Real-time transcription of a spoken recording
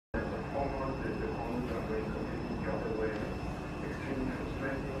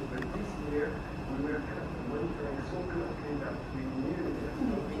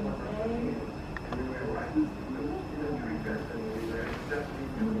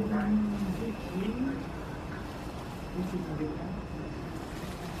Going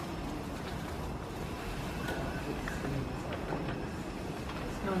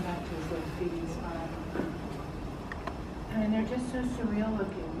back to his little feeding spot. I mean, they're just so surreal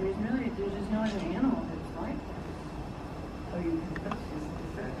looking. There's just no other animal that's like that. Oh, you can touch this. Is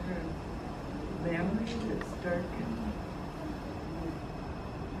that her family that's dark and...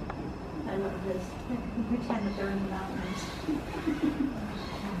 I love this. Pretend that they're in the mountains.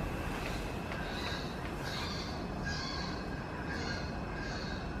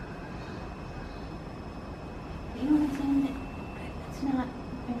 You know what I'm saying?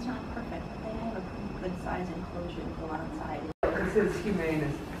 It's not perfect, but they have a pretty good size enclosure to go outside. This is humane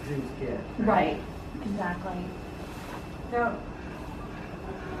as zoos get. Right, exactly. Now,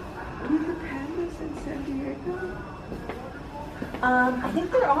 are the pandas in San Diego? I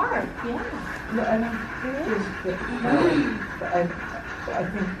think there are, yeah. No, I mean, I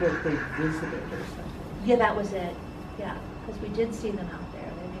think that they visited or something. Yeah, that was it. Yeah, because we did see them out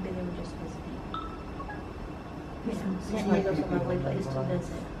there. Maybe they were just visiting. Yeah, San Diego's a lovely place to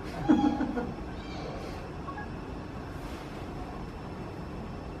visit.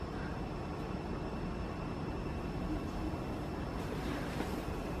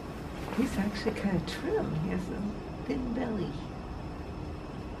 He's actually kind of trim. He has a thin belly.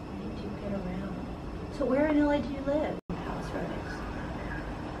 They do get around. So where in LA do you live? House Rodents.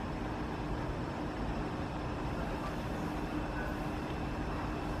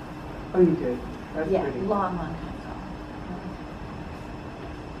 Oh, you did? That's Yeah, pretty. long time ago.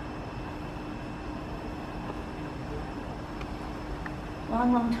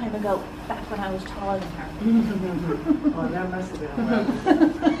 Long time ago, back when I was taller than her. Oh, that must have been a while.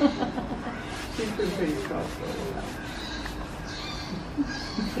 She's been pretty tall for a while.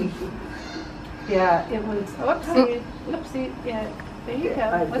 Yeah, it was. Whoopsie. Whoopsie. Yeah, there you go.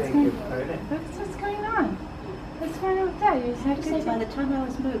 I What's beg going your pardon. What's going on? What's going on with that? You just I have have to to say, by say. the time I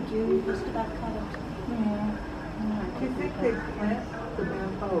was moved, you just about caught up to me. Yeah. Do you think they plant the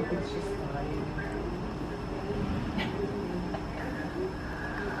bamboo? Oh, it's just lying.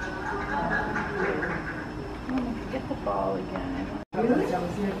 Get the ball again. Really? That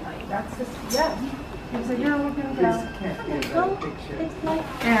was it. That's just, yeah. He was like, yeah, we're going to This go. can't be a Well, better picture. it's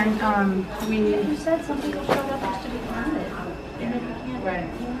like, And you said some people showed up just to be grounded. And if you can't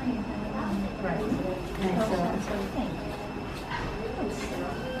Right. do anything, Right. that's what I think.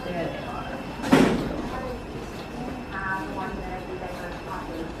 There they are.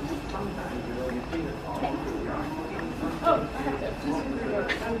 Oh, I have to.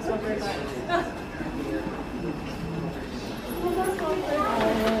 I'm so very sorry.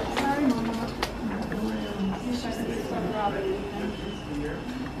 Sorry, Mama. It's just so Robert.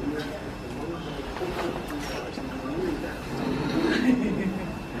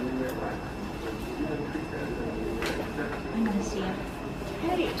 I'm gonna see him.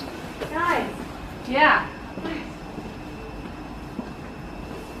 Hey, guys. Yeah.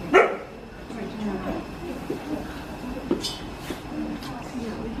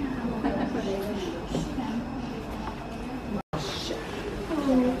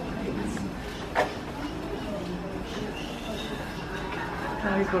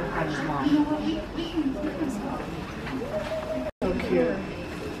 Now he's going to find his mom. So cute.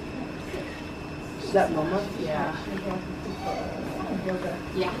 Is that Mama? Yeah.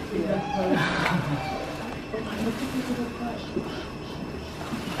 Yeah.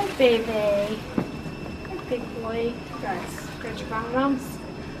 Hi, baby. Hi, big boy. Guys, got your bum bumps?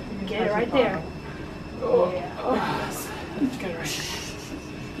 Get it right there. Oh, Yeah. oh. Get it right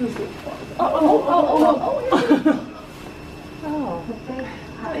Oh,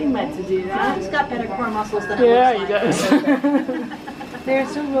 he meant to do that. He's got better core muscles than it Yeah, looks he like. does. They're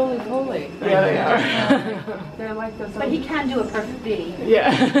so roly-poly. Yeah, they are. They're like those. But he can do a perfect V.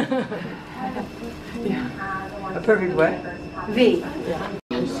 Yeah. A perfect what? V.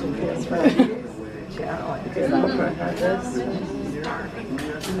 That's right. Channel. Because I'm going to have this.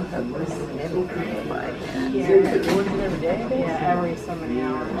 Yeah, every so many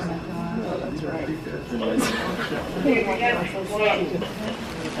hours. Oh, that's right.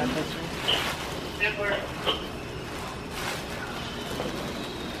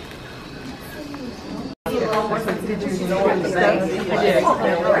 Did you know what the stuff?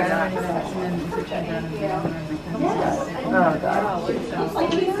 Oh, God.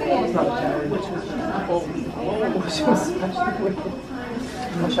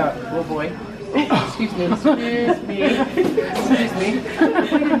 Watch out, little boy. Excuse me. Excuse me. Excuse me.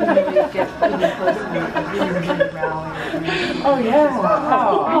 We didn't really get really close to me because we didn't really rally. Oh, yeah.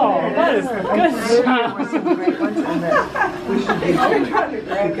 Oh, that is There good were stuff. some great ones and that we should be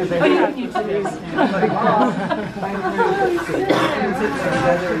because I think You too.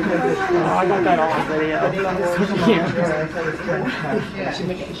 Oh, I got that all on video. Yeah. Should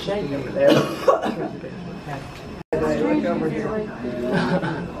make it a shake over there.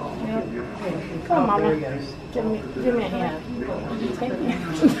 Come on, There he Mama. goes. Give me a hand. Take me.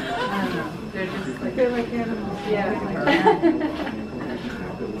 They're just like, they're like animals.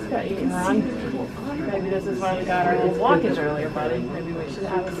 It's got you can run. Maybe this is why we got our little blockage earlier, buddy. Maybe we should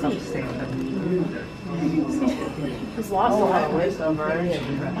have a seat. He's lost a lot of weight over it.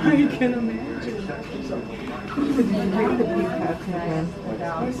 I can imagine. He's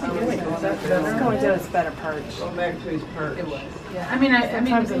going to his better perch. Go back to his perch. it was. Yeah. I mean,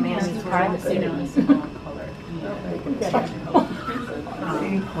 Sometimes the a thing man is, needs it's privacy, you know, it's the wrong color.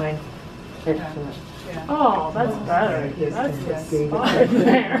 Equine. Excellent. Oh, that's better. That's the spot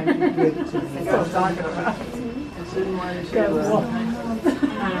there. That's what I'm talking about. Didn't want to.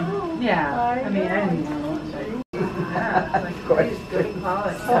 Yeah. I mean, I didn't want to. Yeah, like, course. good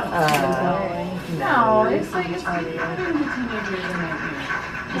quality. No, It's like, it's like, I mean, the teenagers in that.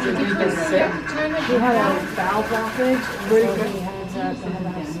 Is it just sick? He had a bowel blockage, and so he had to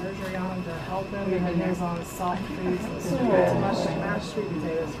have surgery on him to help him, and he was on soft foods and mashed sweet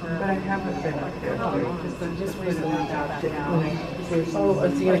potatoes for. But I haven't been up there. Because they just recently got back down. Oh,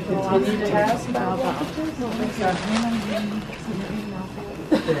 is he going to continue to ask about